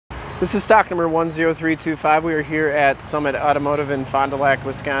This is stock number 10325. We are here at Summit Automotive in Fond du Lac,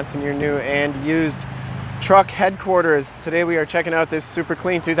 Wisconsin, your new and used truck headquarters. Today we are checking out this super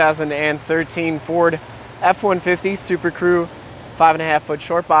clean 2013 Ford F150 Super Crew 5.5-foot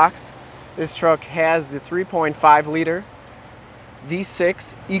short box. This truck has the 3.5 liter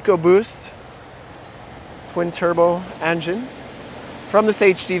V6 Ecoboost twin turbo engine. From this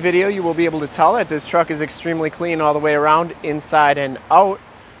HD video, you will be able to tell that this truck is extremely clean all the way around, inside and out.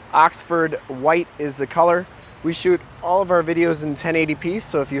 Oxford white is the color. We shoot all of our videos in 1080p,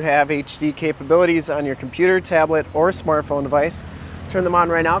 so if you have HD capabilities on your computer, tablet, or smartphone device, turn them on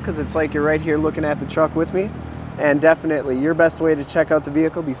right now because it's like you're right here looking at the truck with me. And definitely your best way to check out the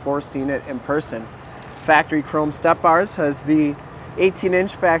vehicle before seeing it in person. Factory chrome step bars, has the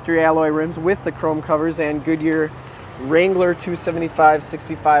 18-inch factory alloy rims with the chrome covers, and Goodyear Wrangler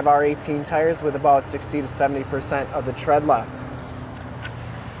 275/65 R18 tires with about 60 to 70% of the tread left.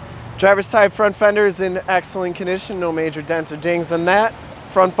 Driver's side front fender is in excellent condition, no major dents or dings on that.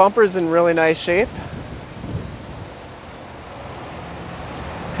 Front bumper's in really nice shape.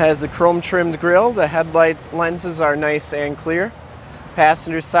 Has the chrome trimmed grille, the headlight lenses are nice and clear.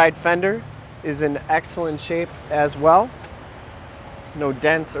 Passenger side fender is in excellent shape as well. No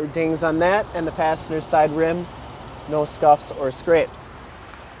dents or dings on that, and the passenger side rim, no scuffs or scrapes.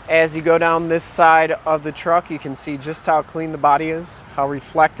 As you go down this side of the truck, you can see just how clean the body is, how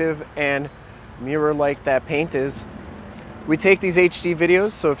reflective and mirror-like that paint is. We take these HD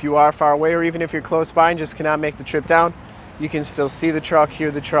videos, so if you are far away or even if you're close by and just cannot make the trip down, you can still see the truck,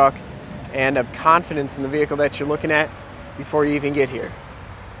 hear the truck, and have confidence in the vehicle that you're looking at before you even get here.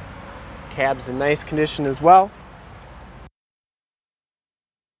 Cab's in nice condition as well.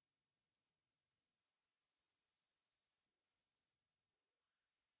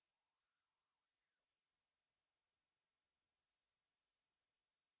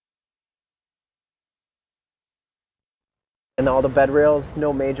 And all the bed rails,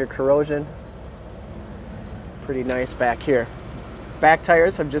 no major corrosion. Pretty nice back here. Back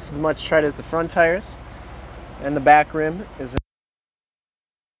tires have just as much tread as the front tires, and the back rim is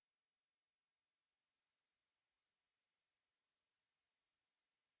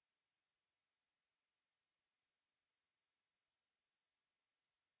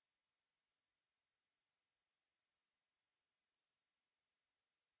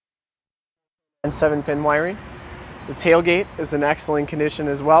and 7-pin wiring. The tailgate is in excellent condition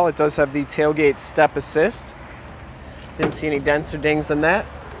as well. It does have the tailgate step assist. Didn't see any dents or dings on that.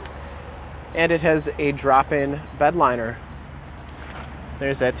 And it has a drop-in bed liner.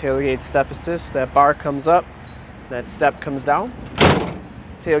 There's that tailgate step assist. That bar comes up, that step comes down.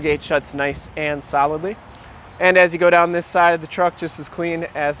 Tailgate shuts nice and solidly. And as you go down this side of the truck, just as clean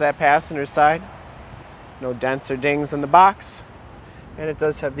as that passenger side. No dents or dings in the box. And it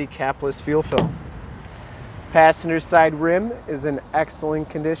does have the capless fuel fill. Passenger side rim is in excellent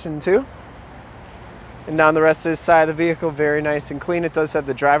condition too. And down the rest of this side of the vehicle, very nice and clean. It does have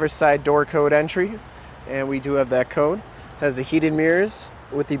the driver's side door code entry, and we do have that code. It has the heated mirrors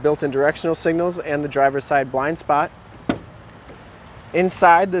with the built-in directional signals and the driver's side blind spot.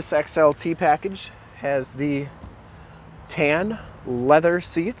 Inside this XLT package has the tan leather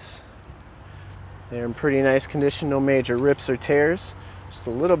seats. They're in pretty nice condition, no major rips or tears. Just a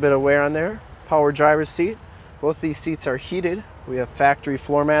little bit of wear on there. Power driver's seat. Both these seats are heated. We have factory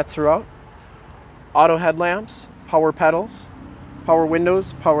floor mats throughout. Auto headlamps, power pedals, power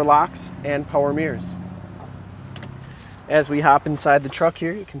windows, power locks, and power mirrors. As we hop inside the truck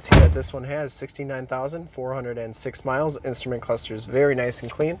here, you can see that this one has 69,406 miles. Instrument cluster is very nice and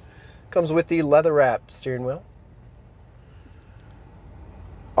clean. Comes with the leather wrapped steering wheel.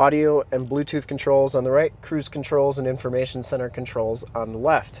 Audio and Bluetooth controls on the right, cruise controls and information center controls on the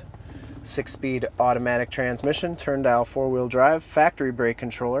left. 6-speed automatic transmission, turn dial 4-wheel drive, factory brake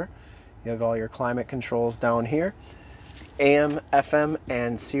controller. You have all your climate controls down here. AM, FM,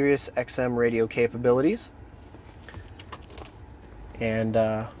 and Sirius XM radio capabilities. And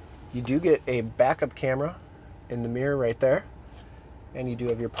you do get a backup camera in the mirror right there. And you do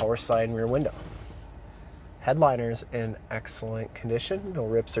have your power slide rear window. Headliner's in excellent condition, no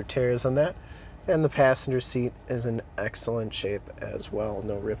rips or tears on that. And the passenger seat is in excellent shape as well,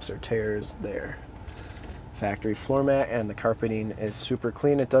 no rips or tears there. Factory floor mat and the carpeting is super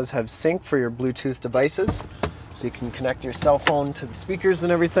clean. It does have sync for your Bluetooth devices, so you can connect your cell phone to the speakers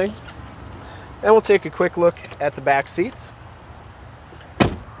and everything. And we'll take a quick look at the back seats.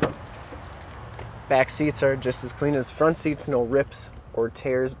 Back seats are just as clean as front seats, no rips or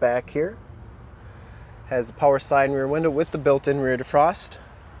tears back here. Has the power slide rear window with the built-in rear defrost.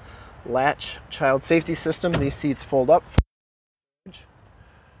 Latch child safety system. These seats fold up.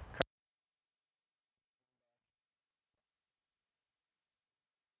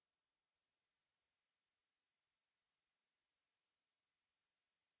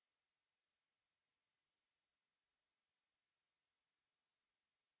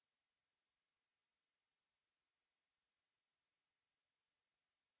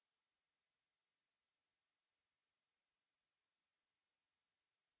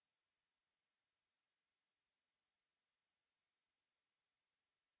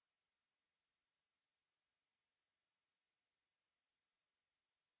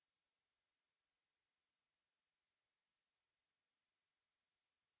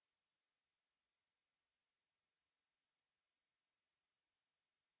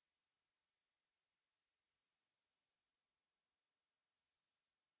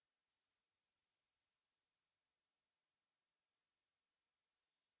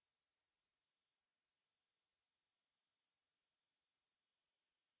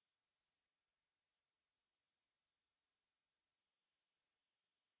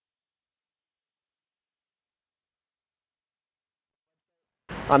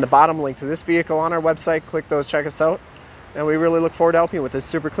 on the bottom, link to this vehicle on our website. Click those, check us out. And we really look forward to helping you with this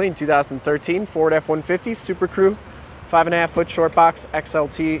super clean 2013 Ford F-150 Super Crew 5.5-foot short box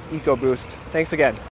XLT Ecoboost. Thanks again.